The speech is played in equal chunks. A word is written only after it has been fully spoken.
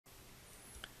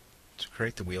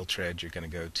create the wheel tread, you're going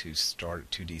to go to Start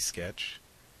 2D Sketch.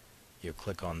 You'll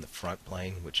click on the front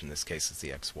plane, which in this case is the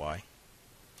XY.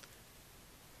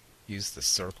 Use the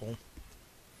circle,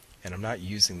 and I'm not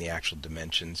using the actual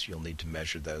dimensions. You'll need to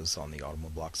measure those on the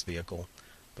Automoblocks vehicle,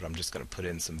 but I'm just going to put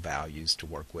in some values to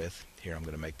work with. Here I'm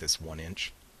going to make this 1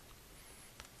 inch.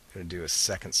 I'm going to do a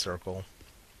second circle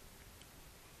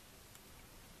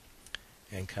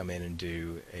and come in and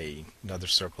do another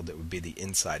circle that would be the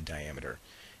inside diameter.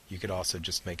 You could also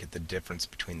just make it the difference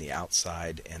between the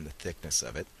outside and the thickness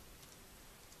of it.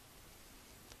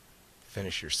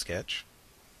 Finish your sketch.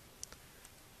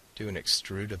 Do an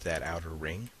extrude of that outer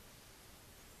ring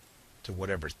to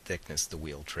whatever thickness the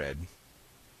wheel tread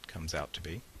comes out to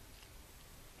be.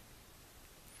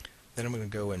 Then I'm going to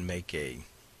go and make a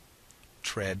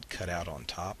tread cut out on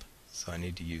top, so I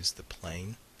need to use the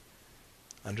plane.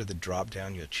 Under the drop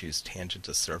down, you'll choose tangent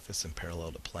to surface and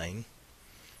parallel to plane.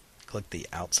 Click the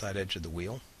outside edge of the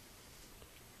wheel,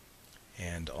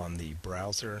 and on the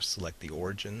browser select the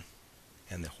origin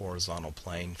and the horizontal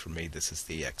plane. For me, this is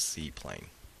the XC plane.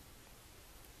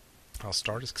 I'll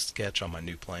start a sketch on my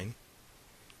new plane,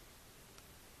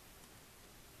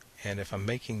 and if I'm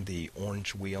making the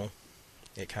orange wheel,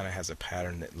 it kind of has a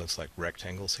pattern that looks like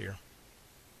rectangles here.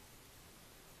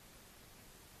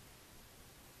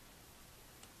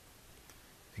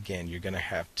 Again, you're going to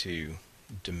have to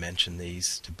dimension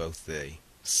these to both the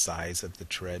size of the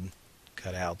tread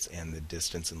cutouts and the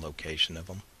distance and location of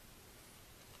them.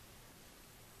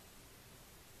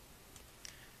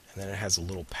 And then it has a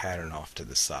little pattern off to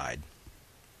the side.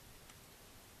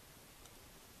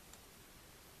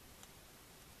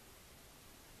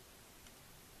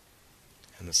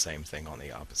 And the same thing on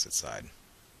the opposite side.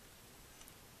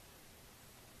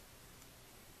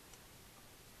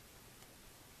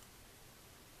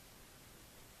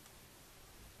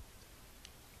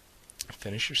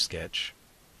 Finish your sketch.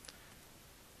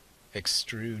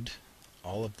 Extrude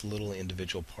all of the little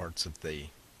individual parts of the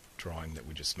drawing that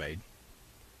we just made.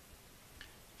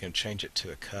 You're going to change it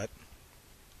to a cut,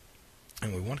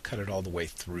 and we want to cut it all the way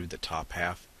through the top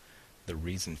half. The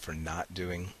reason for not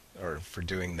doing, or for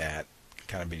doing that, can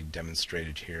kind of be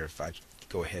demonstrated here if I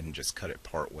go ahead and just cut it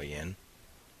part way in.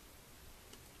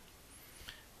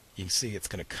 You can see it's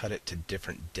going to cut it to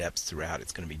different depths throughout.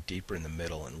 It's going to be deeper in the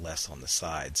middle and less on the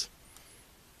sides.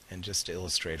 And just to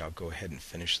illustrate, I'll go ahead and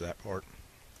finish that part.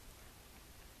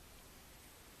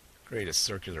 Create a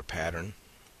circular pattern.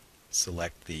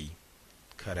 Select the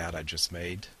cutout I just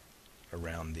made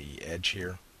around the edge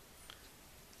here.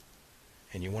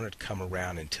 And you want it to come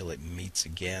around until it meets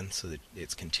again so that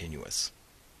it's continuous.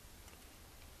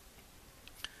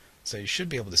 So you should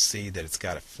be able to see that it's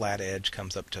got a flat edge,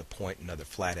 comes up to a point, another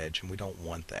flat edge, and we don't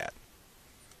want that.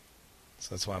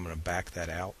 So that's why I'm going to back that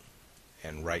out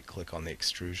and right click on the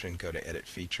extrusion, go to edit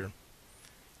feature,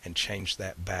 and change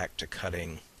that back to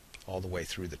cutting all the way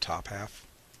through the top half.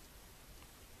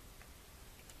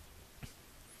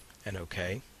 And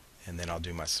OK, and then I'll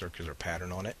do my circular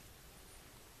pattern on it,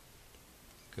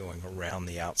 going around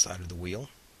the outside of the wheel.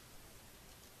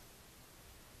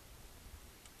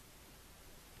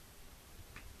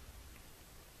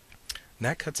 And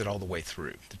that cuts it all the way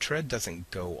through. The tread doesn't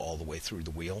go all the way through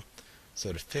the wheel,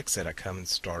 so to fix it I come and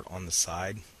start on the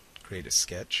side, create a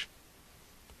sketch.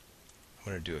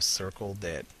 I'm going to do a circle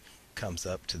that comes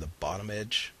up to the bottom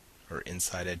edge or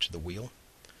inside edge of the wheel,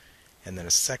 and then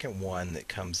a second one that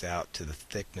comes out to the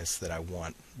thickness that I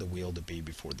want the wheel to be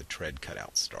before the tread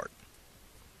cutouts start.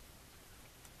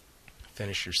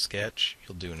 Finish your sketch,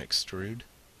 you'll do an extrude.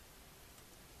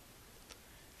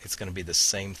 It's going to be the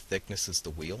same thickness as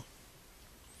the wheel.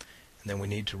 And then we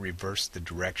need to reverse the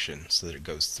direction so that it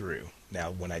goes through. Now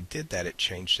when I did that, it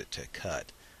changed it to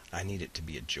cut. I need it to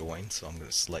be a join, so I'm going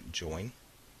to select join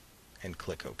and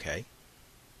click OK.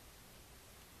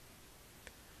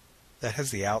 That has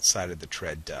the outside of the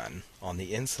tread done. On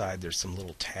the inside there's some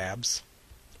little tabs.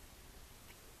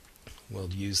 We'll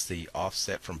use the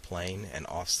offset from plane and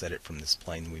offset it from this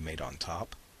plane we made on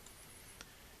top.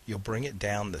 You'll bring it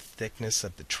down the thickness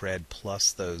of the tread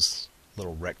plus those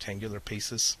little rectangular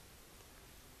pieces.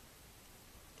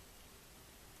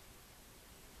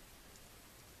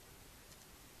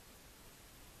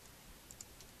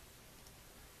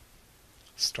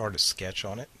 Start a sketch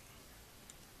on it.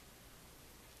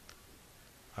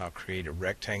 I'll create a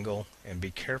rectangle, and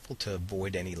be careful to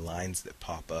avoid any lines that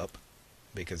pop up,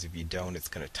 because if you don't, it's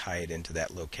going to tie it into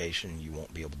that location and you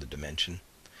won't be able to dimension.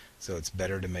 So it's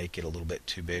better to make it a little bit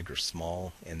too big or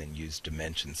small and then use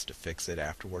dimensions to fix it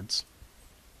afterwards.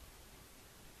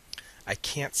 I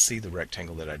can't see the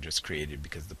rectangle that I just created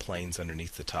because the plane's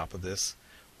underneath the top of this.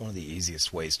 One of the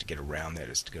easiest ways to get around that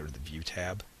is to go to the View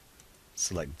tab,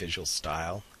 select Visual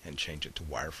Style, and change it to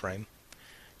Wireframe.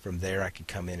 From there I can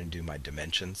come in and do my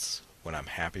dimensions. When I'm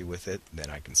happy with it,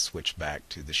 then I can switch back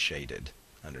to the shaded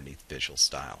underneath Visual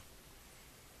Style.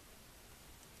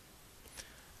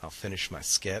 I'll finish my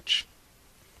sketch,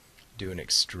 do an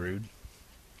extrude,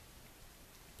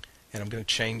 and I'm going to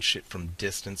change it from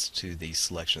distance to the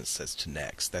selection that says to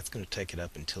next. That's going to take it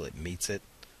up until it meets it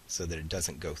so that it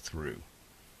doesn't go through.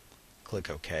 Click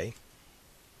OK,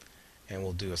 and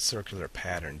we'll do a circular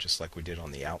pattern just like we did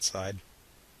on the outside.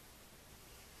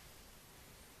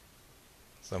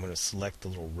 So I'm going to select the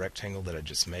little rectangle that I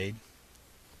just made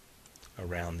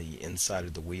around the inside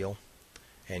of the wheel,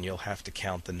 and you'll have to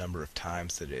count the number of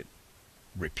times that it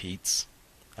repeats.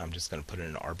 I'm just going to put in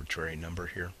an arbitrary number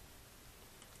here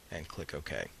and click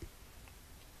OK.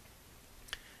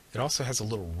 It also has a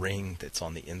little ring that's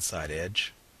on the inside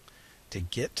edge. To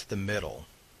get to the middle,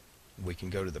 we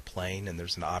can go to the plane, and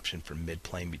there's an option for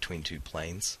mid-plane between two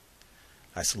planes.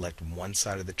 I select one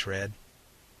side of the tread,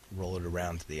 roll it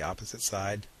around to the opposite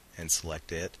side, and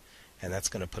select it, and that's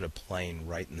going to put a plane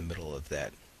right in the middle of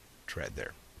that tread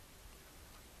there.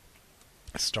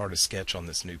 Start a sketch on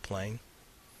this new plane.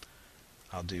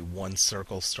 I'll do one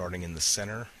circle starting in the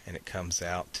center, and it comes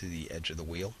out to the edge of the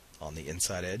wheel on the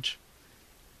inside edge,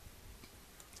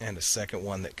 and a second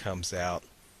one that comes out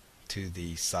to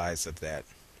the size of that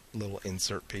little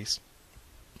insert piece.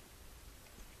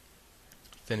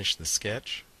 Finish the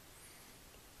sketch,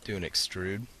 do an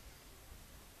extrude,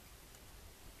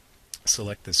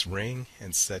 select this ring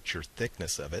and set your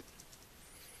thickness of it,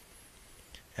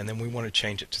 and then we want to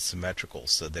change it to symmetrical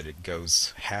so that it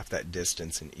goes half that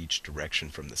distance in each direction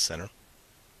from the center,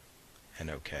 and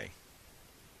OK.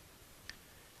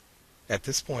 At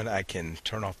this point I can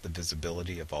turn off the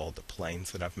visibility of all the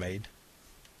planes that I've made.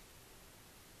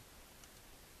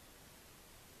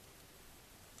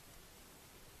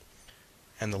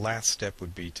 And the last step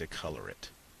would be to color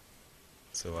it.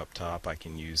 So up top I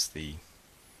can use the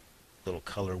little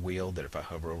color wheel that if I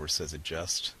hover over says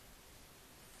adjust.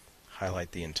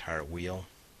 Highlight the entire wheel.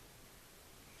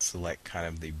 Select kind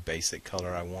of the basic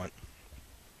color I want.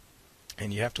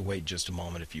 And you have to wait just a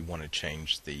moment if you want to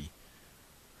change the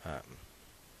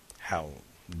how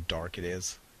dark it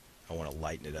is. I want to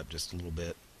lighten it up just a little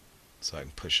bit so I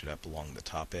can push it up along the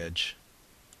top edge.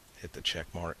 Hit the check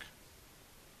mark.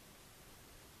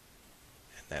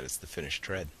 That is the finished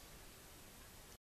tread.